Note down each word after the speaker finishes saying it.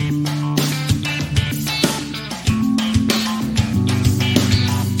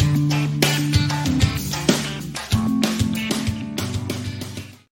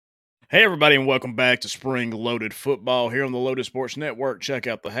Hey, everybody, and welcome back to Spring Loaded Football here on the Loaded Sports Network. Check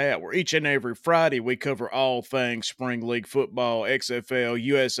out the hat, where each and every Friday we cover all things Spring League football, XFL,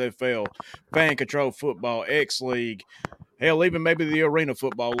 USFL, fan control football, X League, hell, even maybe the Arena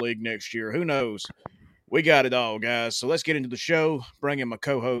Football League next year. Who knows? We got it all, guys. So let's get into the show. Bring in my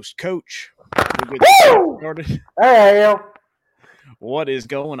co-host, Coach. We'll get this started. Hey, Al. What is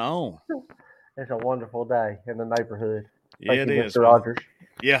going on? It's a wonderful day in the neighborhood. Yeah, Thank it you, is. Mr. Rogers.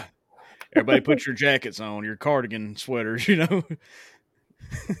 Yeah. Everybody put your jackets on, your cardigan sweaters, Let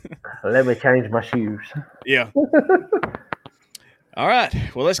me change my shoes. Yeah. All right.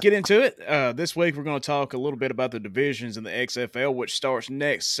 Well, let's get into it. This week, we're going to talk a little bit about the divisions in the XFL, which starts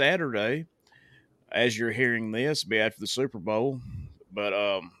next Saturday. As you're hearing this, be after the Super Bowl. But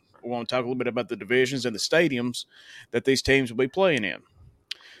we want to talk a little bit about the divisions and the stadiums that these teams will be playing in.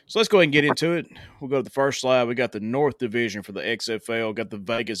 So let's go ahead and get into it. We'll go to the first slide. We got the North Division for the XFL. Got the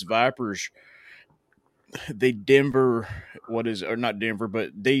Vegas Vipers, the Denver, not Denver,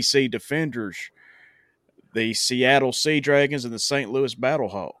 but DC Defenders, the Seattle Sea Dragons, and the St. Louis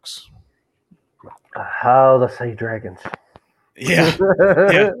Battlehawks. Oh, the Sea Dragons. Yeah.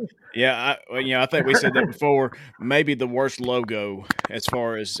 Yeah. I think we said that before. Maybe the worst logo as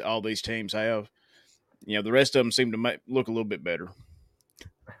far as all these teams have. The rest of them seem to look a little bit better.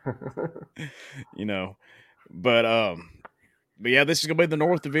 But yeah, this is gonna be the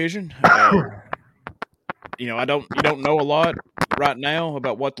North Division. You don't know a lot right now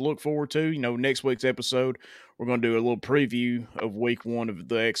about what to look forward to. Next week's episode, we're going to do a little preview of week 1 of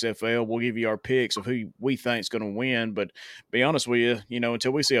the XFL. We'll give you our picks of who we think is going to win. But be honest with you,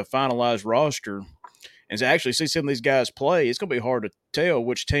 until we see a finalized roster and to actually see some of these guys play, it's going to be hard to tell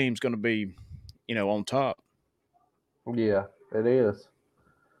which team's going to be, on top. Yeah, it is.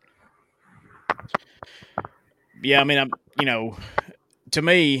 Yeah, I mean, to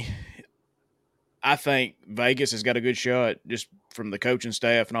me, I think Vegas has got a good shot just from the coaching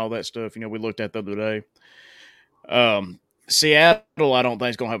staff and all that stuff. We looked at the other day. Seattle, I don't think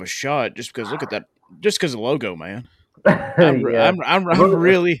is going to have a shot just because look at that, just because of the logo, man. I'm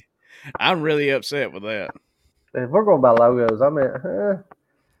really upset with that. If we're going by logos, I mean,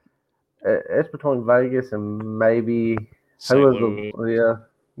 it's between Vegas and maybe St. Louis.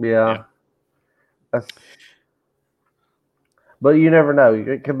 Yeah. But you never know.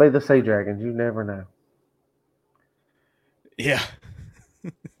 It could be the Sea Dragons. You never know. Yeah.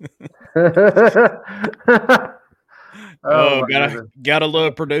 Gotta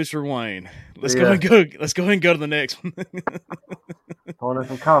love producer Wayne. Let's go ahead and go to the next one. On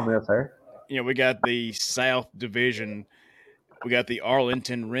some comments there. We got the South Division. We got the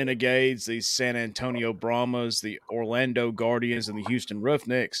Arlington Renegades, the San Antonio Brahmas, the Orlando Guardians, and the Houston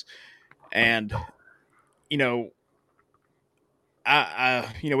Roughnecks. And we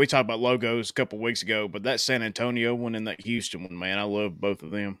talked about logos a couple weeks ago, but that San Antonio one and that Houston one, man, I love both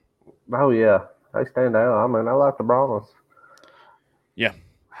of them. Oh, yeah. They stand out. I mean, I like the Brahmas. Yeah.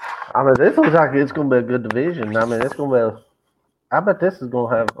 I mean, this looks like it's going to be a good division. I mean, it's going to be I bet this is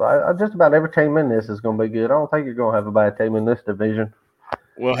going to have just about every team in this is going to be good. I don't think you're going to have a bad team in this division.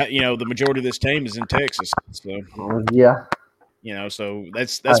 Well, the majority of this team is in Texas. So, yeah. So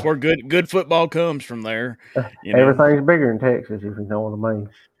that's where good football comes from there. Everything's bigger in Texas, if you know what I mean.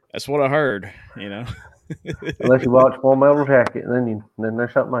 That's what I heard. Unless you watch Full Metal Jacket, then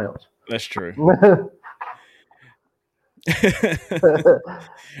there's something else. That's true. Got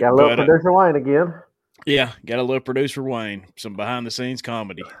a little producer Wayne again. Yeah, got a little producer Wayne. Some behind the scenes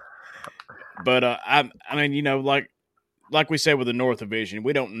comedy. But I mean, like we said with the North Division,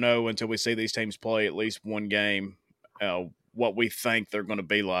 we don't know until we see these teams play at least one game what we think they're going to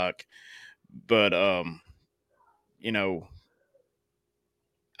be like. But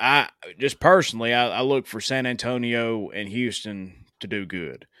I just personally, I look for San Antonio and Houston to do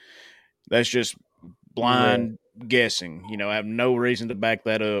good. That's just blind guessing. I have no reason to back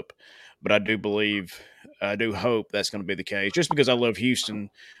that up, but I do hope that's going to be the case. Just because I love Houston,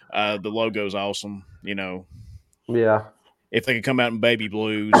 the logo's awesome. Yeah. If they could come out in baby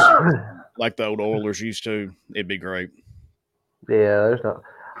blues like the old Oilers used to, it'd be great. Yeah, there's no,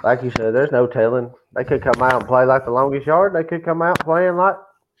 like you said, there's no telling. They could come out and play like the longest yard. They could come out playing like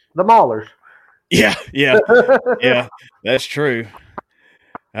the Maulers. Yeah, that's true.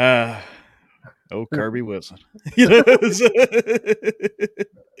 Kirby Wilson. Chicken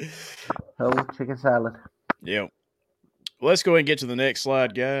salad. Yeah. Let's go ahead and get to the next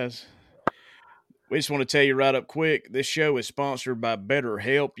slide, guys. We just want to tell you right up quick, this show is sponsored by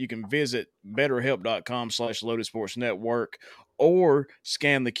BetterHelp. You can visit betterhelp.com/LotusSportsNetwork or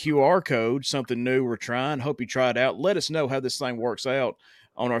scan the QR code, something new we're trying. Hope you try it out. Let us know how this thing works out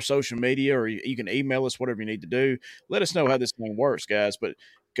on our social media, or you can email us, whatever you need to do. Let us know how this thing works, guys. But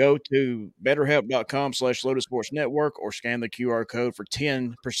go to betterhelp.com/Lotus Sports Network or scan the QR code for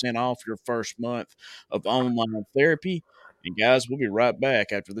 10% off your first month of online therapy. And guys, we'll be right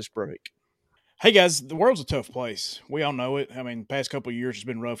back after this break. Hey guys, the world's a tough place. We all know it. I mean, past couple of years has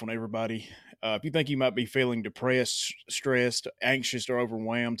been rough on everybody. If you think you might be feeling depressed, stressed, anxious, or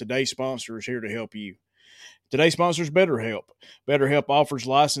overwhelmed, today's sponsor is here to help you. Today's sponsor is BetterHelp. BetterHelp offers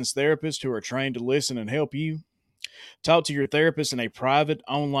licensed therapists who are trained to listen and help you. Talk to your therapist in a private,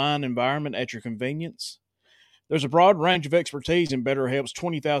 online environment at your convenience. There's a broad range of expertise in BetterHelp's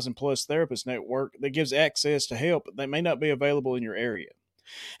 20,000 plus therapist network that gives access to help that may not be available in your area.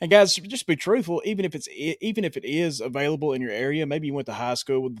 And guys, just be truthful. Even if it is available in your area, maybe you went to high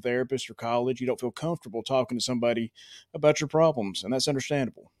school with a therapist or college, you don't feel comfortable talking to somebody about your problems, and that's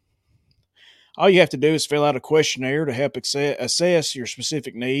understandable. All you have to do is fill out a questionnaire to help assess your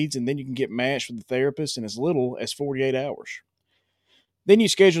specific needs, and then you can get matched with a therapist in as little as 48 hours. Then you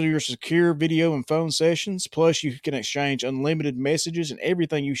schedule your secure video and phone sessions, plus you can exchange unlimited messages, and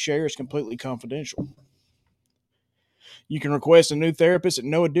everything you share is completely confidential. You can request a new therapist at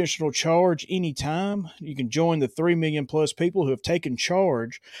no additional charge anytime. You can join the 3 million plus people who have taken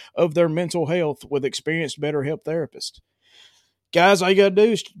charge of their mental health with experienced BetterHelp therapists. Guys, all you got to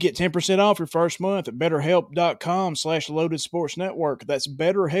do is get 10% off your first month at betterhelp.com/Loaded Sports Network. That's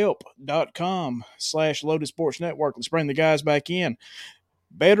betterhelp.com/Loaded Sports Network. Let's bring the guys back in.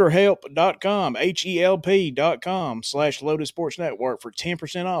 BetterHelp.com, HELP.com/Loaded Sports Network for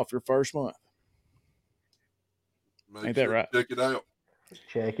 10% off your first month. Ain't that right? Check it out.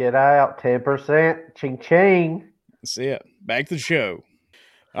 Check it out. 10%. Ching ching. That's it. Back to the show.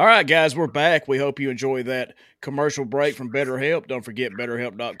 All right, guys, we're back. We hope you enjoy that commercial break from BetterHelp. Don't forget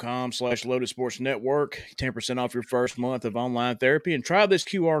betterhelp.com/Loaded Sports Network. 10% off your first month of online therapy. And try this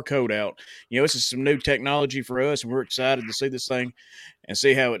QR code out. You know, this is some new technology for us, and we're excited to see this thing and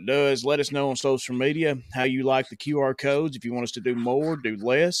see how it does. Let us know on social media how you like the QR codes. If you want us to do more, do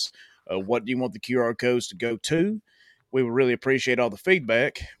less. What do you want the QR codes to go to? We would really appreciate all the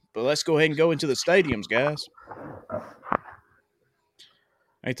feedback. But let's go ahead and go into the stadiums, guys.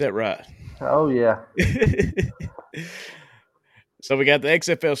 Ain't that right? Oh, yeah. So we got the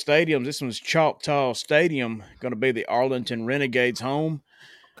XFL stadiums. This one's Choctaw Stadium, going to be the Arlington Renegades' home.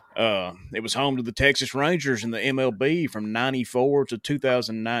 It was home to the Texas Rangers in the MLB from 94 to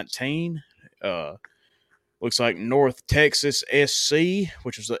 2019. Looks like North Texas SC,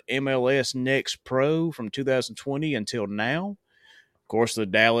 which was the MLS Next Pro from 2020 until now. Of course, the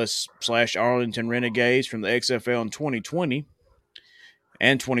Dallas/Arlington Renegades from the XFL in 2020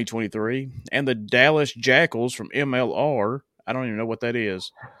 and 2023, and the Dallas Jackals from MLR. I don't even know what that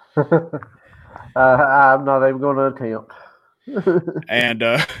is. I'm not even going to attempt. And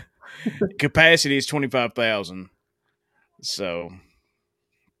capacity is 25,000. So,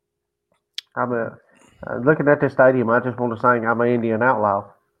 I'm looking at this stadium. I just want to sing "I'm an Indian Outlaw."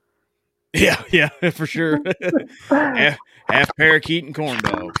 yeah, for sure. half parakeet and corn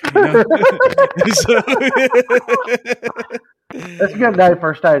dog. You know? That's a good day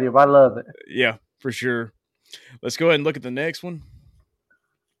for a stadium. I love it. Yeah, for sure. Let's go ahead and look at the next one.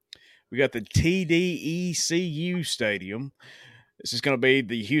 We got the TDECU Stadium. This is going to be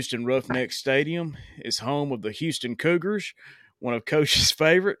the Houston Roughnecks Stadium. It's home of the Houston Cougars, one of Coach's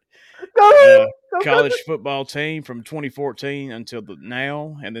favorite college football team from 2014 until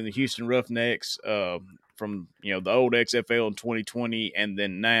now, and then the Houston Roughnecks from the old XFL in 2020, and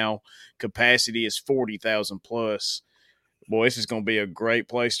then now capacity is 40,000 plus. Boy, this is going to be a great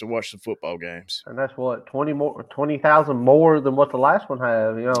place to watch the football games. And that's what 20,000 more than what the last one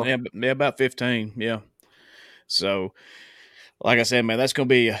had. Yeah, about 15. Yeah. So, like I said, man, that's going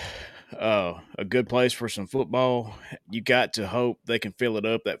to be a good place for some football. You got to hope they can fill it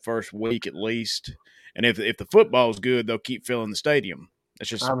up that first week at least. And if the football is good, they'll keep filling the stadium. That's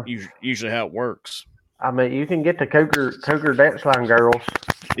just usually how it works. I mean, you can get the Cougar dance line girls.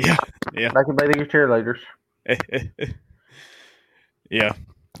 Yeah. They can be your cheerleaders. Yeah,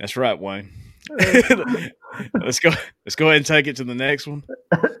 that's right, Wayne. Let's go ahead and take it to the next one.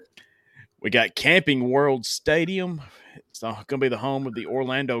 We got Camping World Stadium. It's going to be the home of the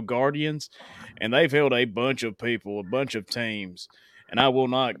Orlando Guardians, and they've held a bunch of people, a bunch of teams. And I will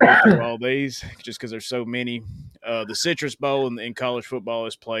not go through all these just because there's so many. The Citrus Bowl in college football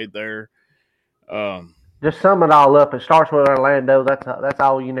is played there. Just sum it all up. It starts with Orlando. That's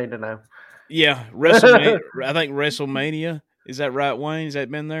all you need to know. Yeah, WrestleMania. I think WrestleMania. Is that right, Wayne? Has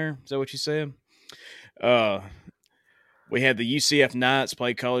that been there? Is that what you said? We had the UCF Knights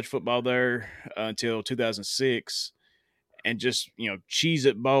play college football there until 2006. and just, Cheez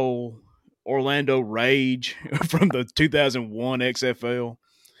It Bowl, Orlando Rage from the 2001 XFL.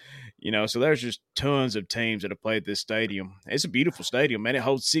 So there's just tons of teams that have played this stadium. It's a beautiful stadium, man. It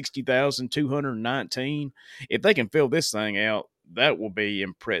holds 60,219. If they can fill this thing out, that will be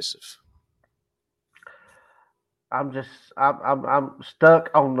impressive. I'm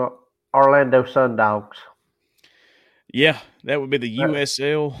stuck on the Orlando Sundogs. Yeah, that would be the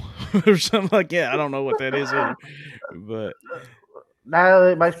USL or something like that. I don't know what that is either. But Now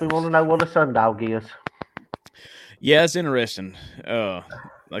it makes me want to know what a Sundog is. yeah, it's interesting. Like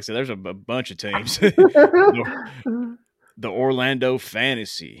I said, there's a bunch of teams. The Orlando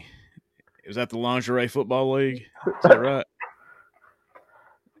Fantasy. Is that the Lingerie Football League? Is that right?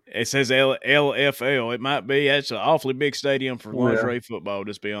 It says LFL. It might be. That's an awfully big stadium for lingerie football,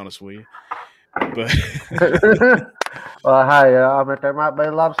 just be honest with you. But well, hey, I bet there might be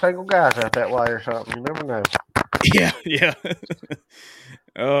a lot of single guys out that way or something. You never know. Yeah.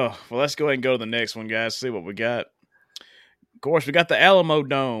 Oh, well, let's go ahead and go to the next one, guys. See what we got. Of course, we got the Alamo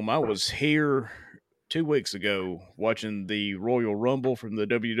Dome. I was here 2 weeks ago watching the Royal Rumble from the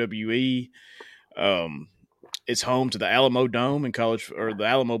WWE. It's home to the Alamo Dome in college, or the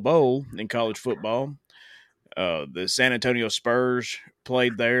Alamo Bowl in college football. The San Antonio Spurs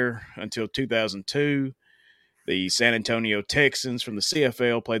played there until 2002. The San Antonio Texans from the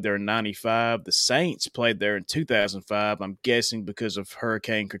CFL played there in 95. The Saints played there in 2005, I'm guessing because of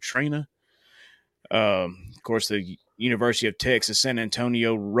Hurricane Katrina. Of course, the University of Texas San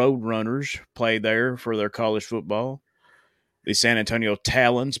Antonio Roadrunners played there for their college football. The San Antonio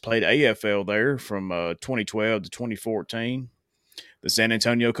Talons played AFL there from 2012 to 2014. The San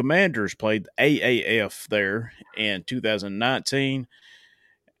Antonio Commanders played AAF there in 2019.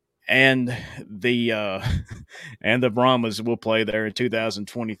 And the and the Brahmas will play there in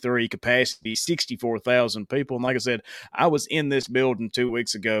 2023. Capacity 64,000 people. And like I said, I was in this building 2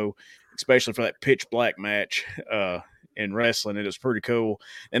 weeks ago, especially for that pitch black match in wrestling. It was pretty cool.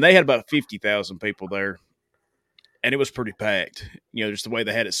 And they had about 50,000 people there. And it was pretty packed, just the way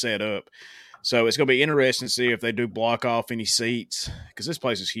they had it set up. So it's going to be interesting to see if they do block off any seats, because this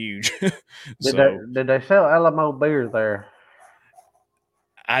place is huge. Did they sell Alamo beer there?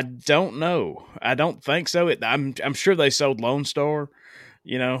 I don't know. I don't think so. I'm sure they sold Lone Star,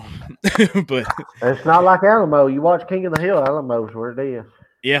 but it's not like Alamo. You watch King of the Hill, Alamo's where it is.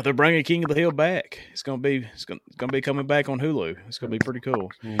 Yeah, they're bringing King of the Hill back. It's gonna be coming back on Hulu. It's gonna be pretty cool.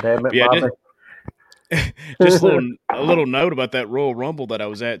 Damn it, Bobby. Just a little note about that Royal Rumble that I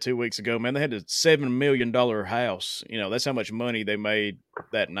was at 2 weeks ago. Man, they had a $7 million house. That's how much money they made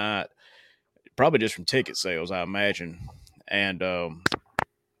that night. Probably just from ticket sales, I imagine. And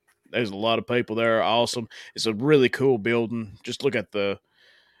there's a lot of people there. Awesome. It's a really cool building. Just look at the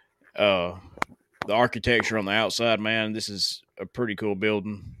architecture on the outside, man. This is a pretty cool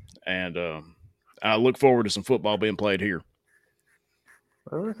building, and I look forward to some football being played here.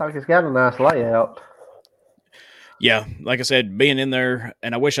 Well, it looks like it's got a nice layout. Yeah, like I said, being in there,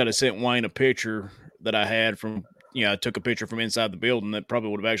 and I wish I'd have sent Wayne a picture that I had from, I took a picture from inside the building. That probably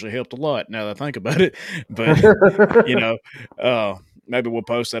would have actually helped a lot now that I think about it. But, maybe we'll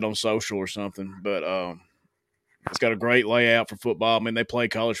post that on social or something. But it's got a great layout for football. I mean, they play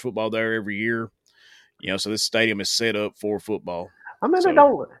college football there every year. So this stadium is set up for football. I mean, it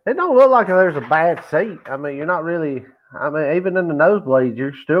don't look like there's a bad seat. I mean, you're not really. I mean, even in the nosebleeds,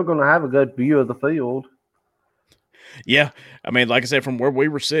 you're still going to have a good view of the field. Yeah, I mean, like I said, from where we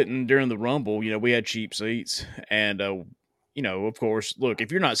were sitting during the Rumble, we had cheap seats, and of course, look,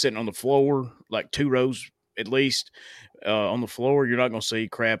 if you're not sitting on the floor, like 2 rows at least on the floor, you're not going to see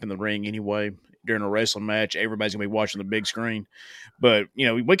crap in the ring anyway. During a wrestling match, everybody's going to be watching the big screen, but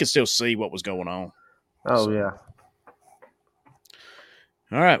we could still see what was going on. Oh, yeah.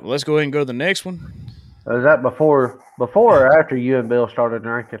 All right, well, let's go ahead and go to the next one. Is that before or after you and Bill started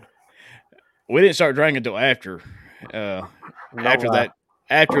drinking? We didn't start drinking until after that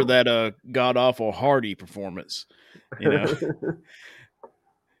god awful Hardy performance. He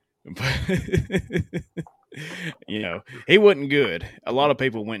wasn't good. A lot of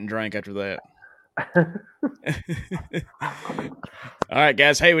people went and drank after that. All right,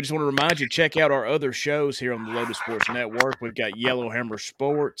 guys. Hey, we just want to remind you, check out our other shows here on the Loaded Sports Network. We've got Yellowhammer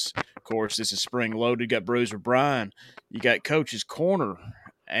Sports. Of course, this is Spring Loaded. You got Bruiser Brian. You got Coach's Corner.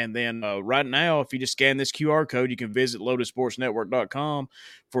 And then right now, if you just scan this QR code, you can visit loadedsportsnetwork.com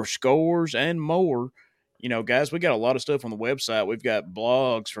for scores and more. Guys, we got a lot of stuff on the website. We've got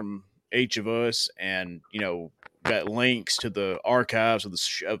blogs from each of us, and, got links to the archives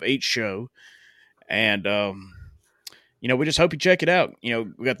of each show. And, we just hope you check it out. We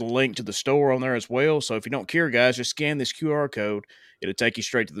got the link to the store on there as well. So if you don't care, guys, just scan this QR code. It'll take you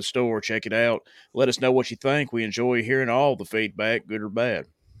straight to the store. Check it out. Let us know what you think. We enjoy hearing all the feedback, good or bad.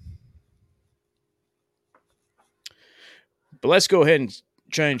 But let's go ahead and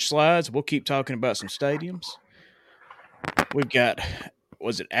change slides. We'll keep talking about some stadiums. We've got,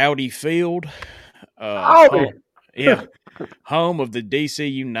 was it Audi Field? Home of the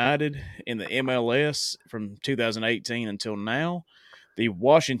DC United in the MLS from 2018 until now. The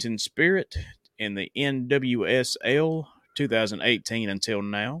Washington Spirit in the NWSL 2018 until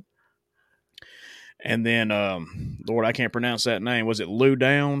now. And then, Lord, I can't pronounce that name. Was it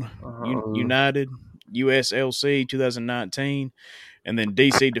Loudoun United USLC 2019? And then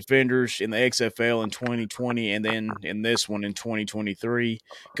DC Defenders in the XFL in 2020, and then in this one in 2023.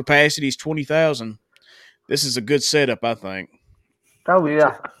 Capacity is 20,000. This is a good setup, I think. Oh,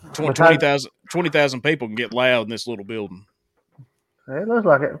 yeah. 20,000 people can get loud in this little building. It looks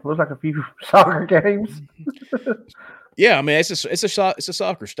like it. Looks like a few soccer games. Yeah, I mean it's a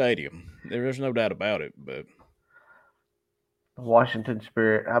soccer stadium. There's no doubt about it. But Washington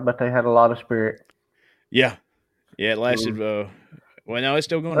Spirit, I bet they had a lot of spirit. Yeah, it lasted. Well, no, it's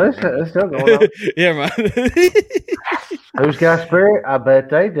still going. It's still going on. Yeah, man. Who's got spirit? I bet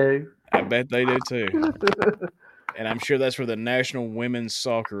they do. I bet they do too. And I'm sure that's for the National Women's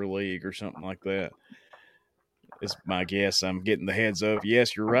Soccer League or something like that. It's my guess. I'm getting the heads up.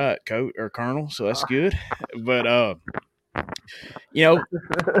 Yes, you're right, Coach or Colonel. So that's good. But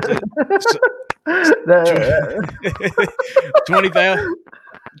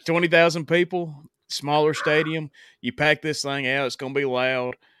 20,000 people, smaller stadium. You pack this thing out. It's going to be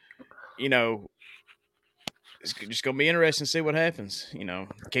loud. It's just going to be interesting to see what happens.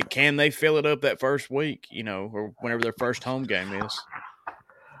 Can they fill it up that first week? Or whenever their first home game is.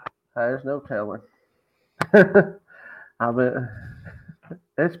 There's no telling. I mean,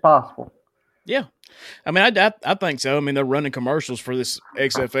 it's possible. Yeah. I mean, I think so. I mean, they're running commercials for this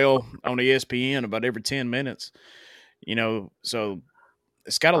XFL on ESPN about every 10 minutes. So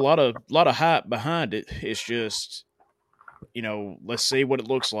it's got a lot of hype behind it. It's just, let's see what it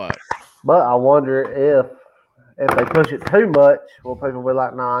looks like. But I wonder if they push it too much, will people be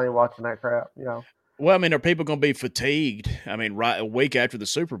like, "Nah, I ain't watching that crap." Well, I mean, are people going to be fatigued? I mean, right a week after the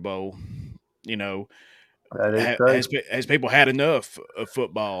Super Bowl, has people had enough of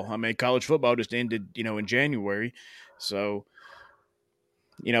football? I mean, college football just ended, in January, so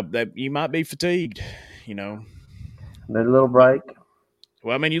that you might be fatigued. Need a little break.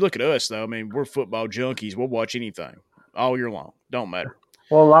 Well, I mean, you look at us though. I mean, we're football junkies. We'll watch anything all year long. Don't matter.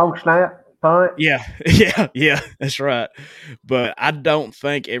 Well, long snap, punt. Yeah, that's right. But I don't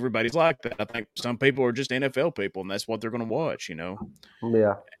think everybody's like that. I think some people are just NFL people, and that's what they're going to watch. Yeah.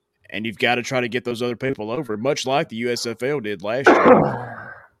 And you've got to try to get those other people over, much like the USFL did last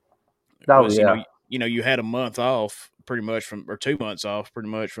year. You had a month off pretty much or 2 months off pretty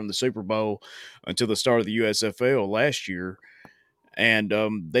much from the Super Bowl until the start of the USFL last year. And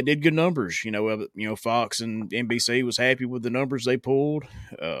they did good numbers. Fox and NBC was happy with the numbers they pulled.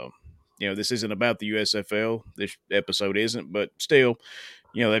 This isn't about the USFL. This episode isn't, but still,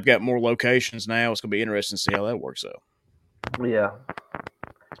 they've got more locations now. It's going to be interesting to see how that works out. Yeah.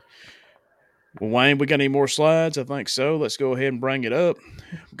 Well, Wayne, we got any more slides? I think so. Let's go ahead and bring it up.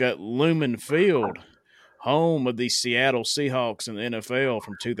 We've got Lumen Field, home of the Seattle Seahawks in the NFL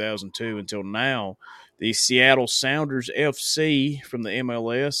from 2002 until now. The Seattle Sounders FC from the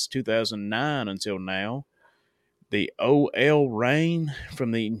MLS 2009 until now. The OL Reign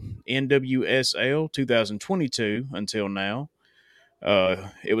from the NWSL 2022 until now.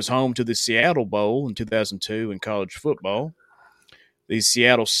 It was home to the Seattle Bowl in 2002 in college football. The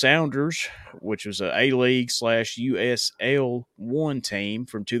Seattle Sounders, which was a A-League / USL 1 team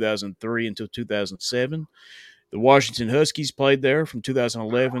from 2003 until 2007. The Washington Huskies played there from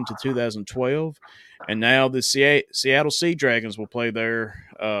 2011 to 2012. And now the Seattle Sea Dragons will play there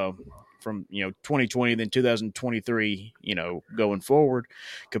from 2020 then 2023, going forward.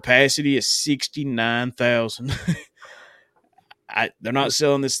 Capacity is 69,000. They're not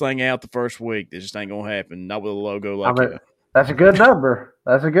selling this thing out the first week. It just ain't going to happen. Not with a logo like that. That's a good number.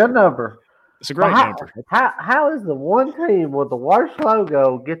 It's a great number. Number. How is the one team with the worst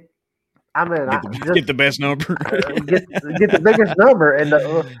logo get the best number? get the biggest number. And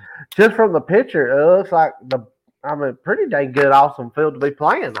just from the picture, it looks like pretty dang good, awesome field to be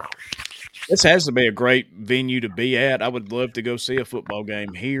playing on. This has to be a great venue to be at. I would love to go see a football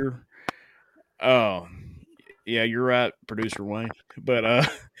game here. Yeah, you're right, producer Wayne. But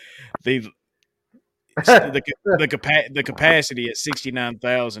the capacity at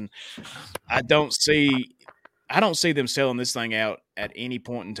 69,000, I don't see I don't see them selling this thing out at any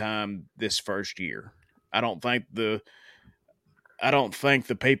point in time this first year. I don't think the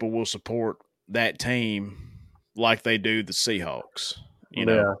people will support that team like they do the Seahawks. You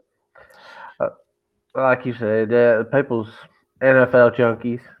know, Yeah. Like you said, people's NFL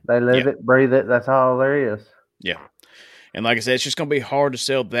junkies. They yeah, live it, breathe it. That's all there is. yeah. And like I said, it's just going to be hard to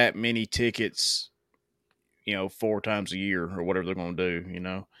sell that many tickets, 4 times a year or whatever they're going to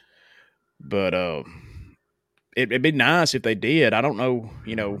do. But it'd be nice if they did. I don't know.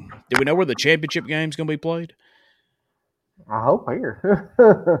 Do we know where the championship game's going to be played? I hope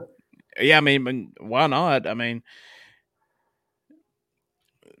here. Yeah, I mean, why not? I mean,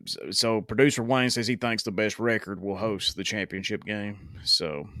 so producer Wayne says he thinks the best record will host the championship game.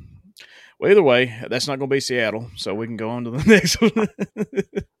 So, well, either way, that's not going to be Seattle. So we can go on to the next one.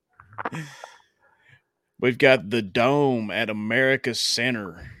 We've got the Dome at America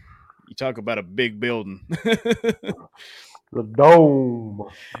Center. You talk about a big building. The Dome.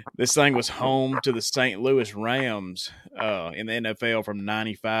 This thing was home to the St. Louis Rams in the NFL from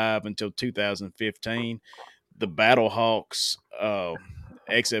 95 until 2015. The Battlehawks,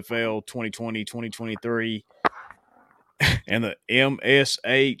 XFL 2020, 2023, and the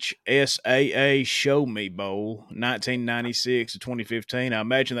MSHSAA Show Me Bowl 1996 to 2015. I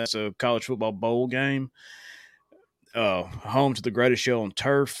imagine that's a college football bowl game. Home to the greatest show on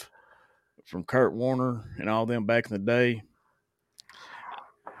turf from Kurt Warner and all them back in the day.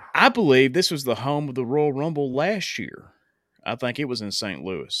 I believe this was the home of the Royal Rumble last year. I think it was in St.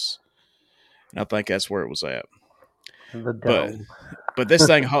 Louis, and I think that's where it was at. The Dome. But this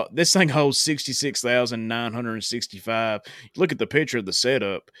thing holds 66,965. Look at the picture of the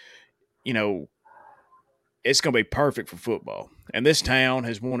setup. It's going to be perfect for football. And this town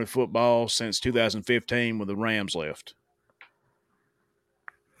has wanted football since 2015 when the Rams left.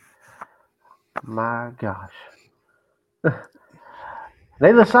 My gosh.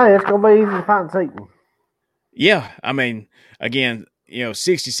 Needless to say, it's going to be easy to find seating. Yeah, I mean, again,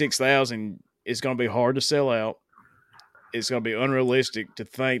 66,000 is going to be hard to sell out. It's going to be unrealistic to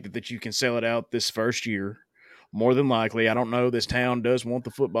think that you can sell it out this first year. More than likely, I don't know. This town does want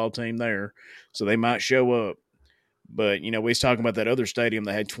the football team there, so they might show up. But, we was talking about that other stadium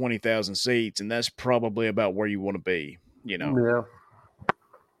that had 20,000 seats, and that's probably about where you want to be, Yeah.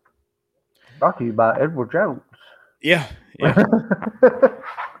 Brought to you by Edward Jones. Yeah.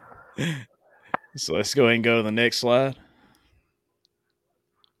 So let's go ahead and go to the next slide.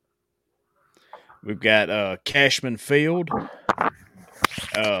 We've got Cashman Field.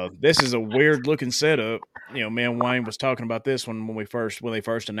 This is a weird looking setup. Me and Wayne was talking about this one when they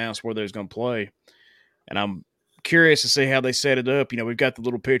first announced where they was going to play, and I'm curious to see how they set it up. We've got the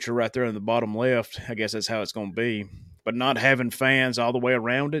little picture right there in the bottom left. I guess that's how it's going to be, but not having fans all the way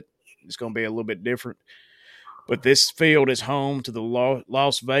around it, it's going to be a little bit different. But this field is home to the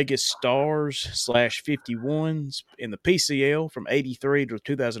Las Vegas Stars /51s in the PCL from 83 to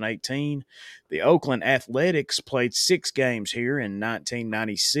 2018. The Oakland Athletics played 6 games here in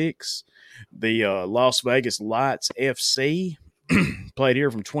 1996. The Las Vegas Lights FC played here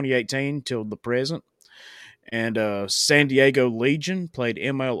from 2018 till the present. And San Diego Legion played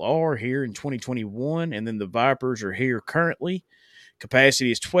MLR here in 2021. And then the Vipers are here currently.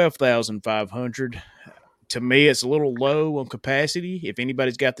 Capacity is 12,500. To me, it's a little low on capacity. If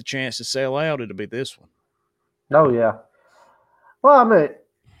anybody's got the chance to sell out, it'll be this one. Oh, yeah. Well, I mean,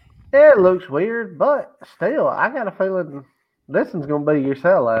 it looks weird, but still, I got a feeling this one's going to be your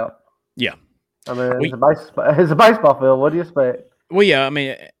sellout. Yeah. I mean, it's a baseball field. What do you expect? Well, yeah, I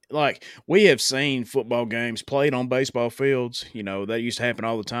mean, like, we have seen football games played on baseball fields. That used to happen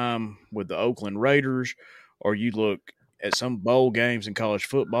all the time with the Oakland Raiders, or you look at some bowl games in college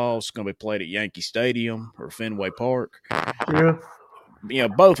football, it's going to be played at Yankee Stadium or Fenway Park. Yeah.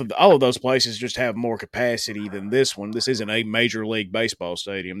 All of those places just have more capacity than this one. This isn't a major league baseball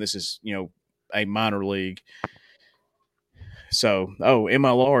stadium. This is, a minor league. So,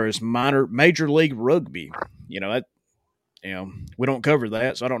 MLR is major league rugby. We don't cover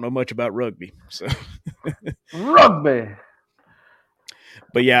that, so I don't know much about rugby. So Rugby.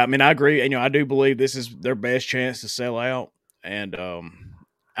 But yeah, I mean, I agree. I do believe this is their best chance to sell out, and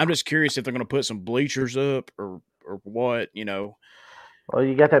I'm just curious if they're going to put some bleachers up or what. Well,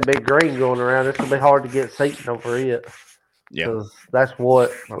 you got that big green going around. It's going to be hard to get seating over it. Yeah, because that's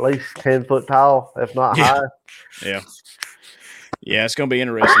what, at least 10 foot tall, if not high. Yeah, it's going to be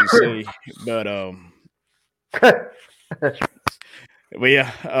interesting to see. But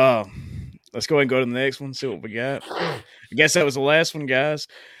yeah, let's go ahead and go to the next one, see what we got. I guess that was the last one, guys.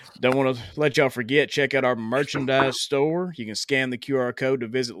 Don't want to let y'all forget, check out our merchandise store. You can scan the QR code to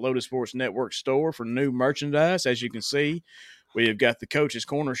visit Lotus Sports Network store for new merchandise. As you can see, we have got the Coach's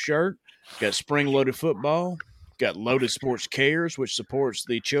Corner shirt, got Spring Loaded Football, got Lotus Sports Cares, which supports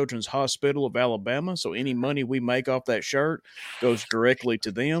the Children's Hospital of Alabama. So any money we make off that shirt goes directly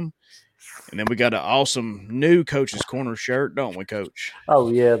to them. And then we got an awesome new Coach's Corner shirt, don't we, Coach?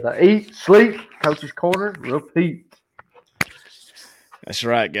 Oh, yeah. The Eat, Sleep, Coach's Corner, Repeat. That's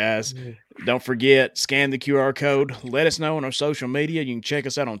right, guys. Don't forget, scan the QR code. Let us know on our social media. You can check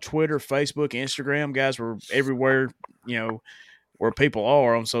us out on Twitter, Facebook, Instagram. Guys, we're everywhere, where people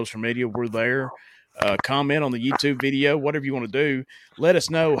are on social media. We're there. Comment on the YouTube video, whatever you want to do. Let us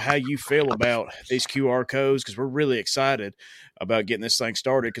know how you feel about these QR codes because we're really excited about getting this thing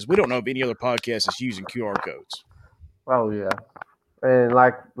started because we don't know of any other podcast that's using QR codes. Oh, yeah. And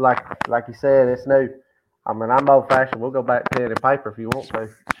like you said, it's new. I mean, I'm old-fashioned. We'll go back to pen and paper if you want to.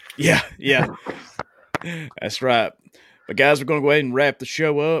 Yeah. That's right. But, guys, we're going to go ahead and wrap the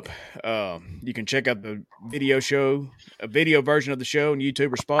show up. You can check out the video version of the show on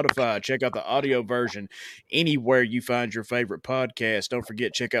YouTube or Spotify. Check out the audio version anywhere you find your favorite podcast. Don't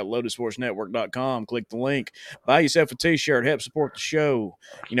forget, check out lotusportsnetwork.com. Click the link. Buy yourself a T-shirt. Help support the show.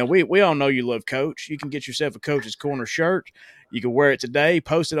 We all know you love Coach. You can get yourself a Coach's Corner shirt. You can wear it today.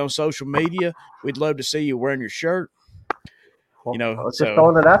 Post it on social media. We'd love to see you wearing your shirt. Just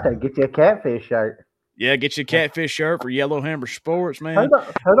throwing it out there. Get you a catfish shirt. Yeah, get you a catfish shirt for Yellowhammer Sports, man.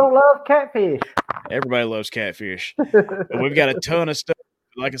 Who don't love catfish? Everybody loves catfish. But we've got a ton of stuff.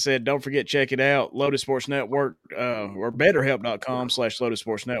 Like I said, don't forget, check it out. Lotus Sports Network or betterhelp.com/Lotus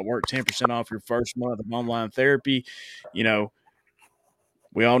Sports Network. 10% off your first month of online therapy.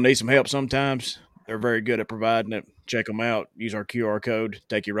 We all need some help sometimes. They're very good at providing it. Check them out. Use our QR code.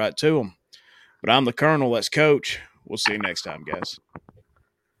 Take you right to them. But I'm the Colonel. That's Coach. We'll see you next time, guys.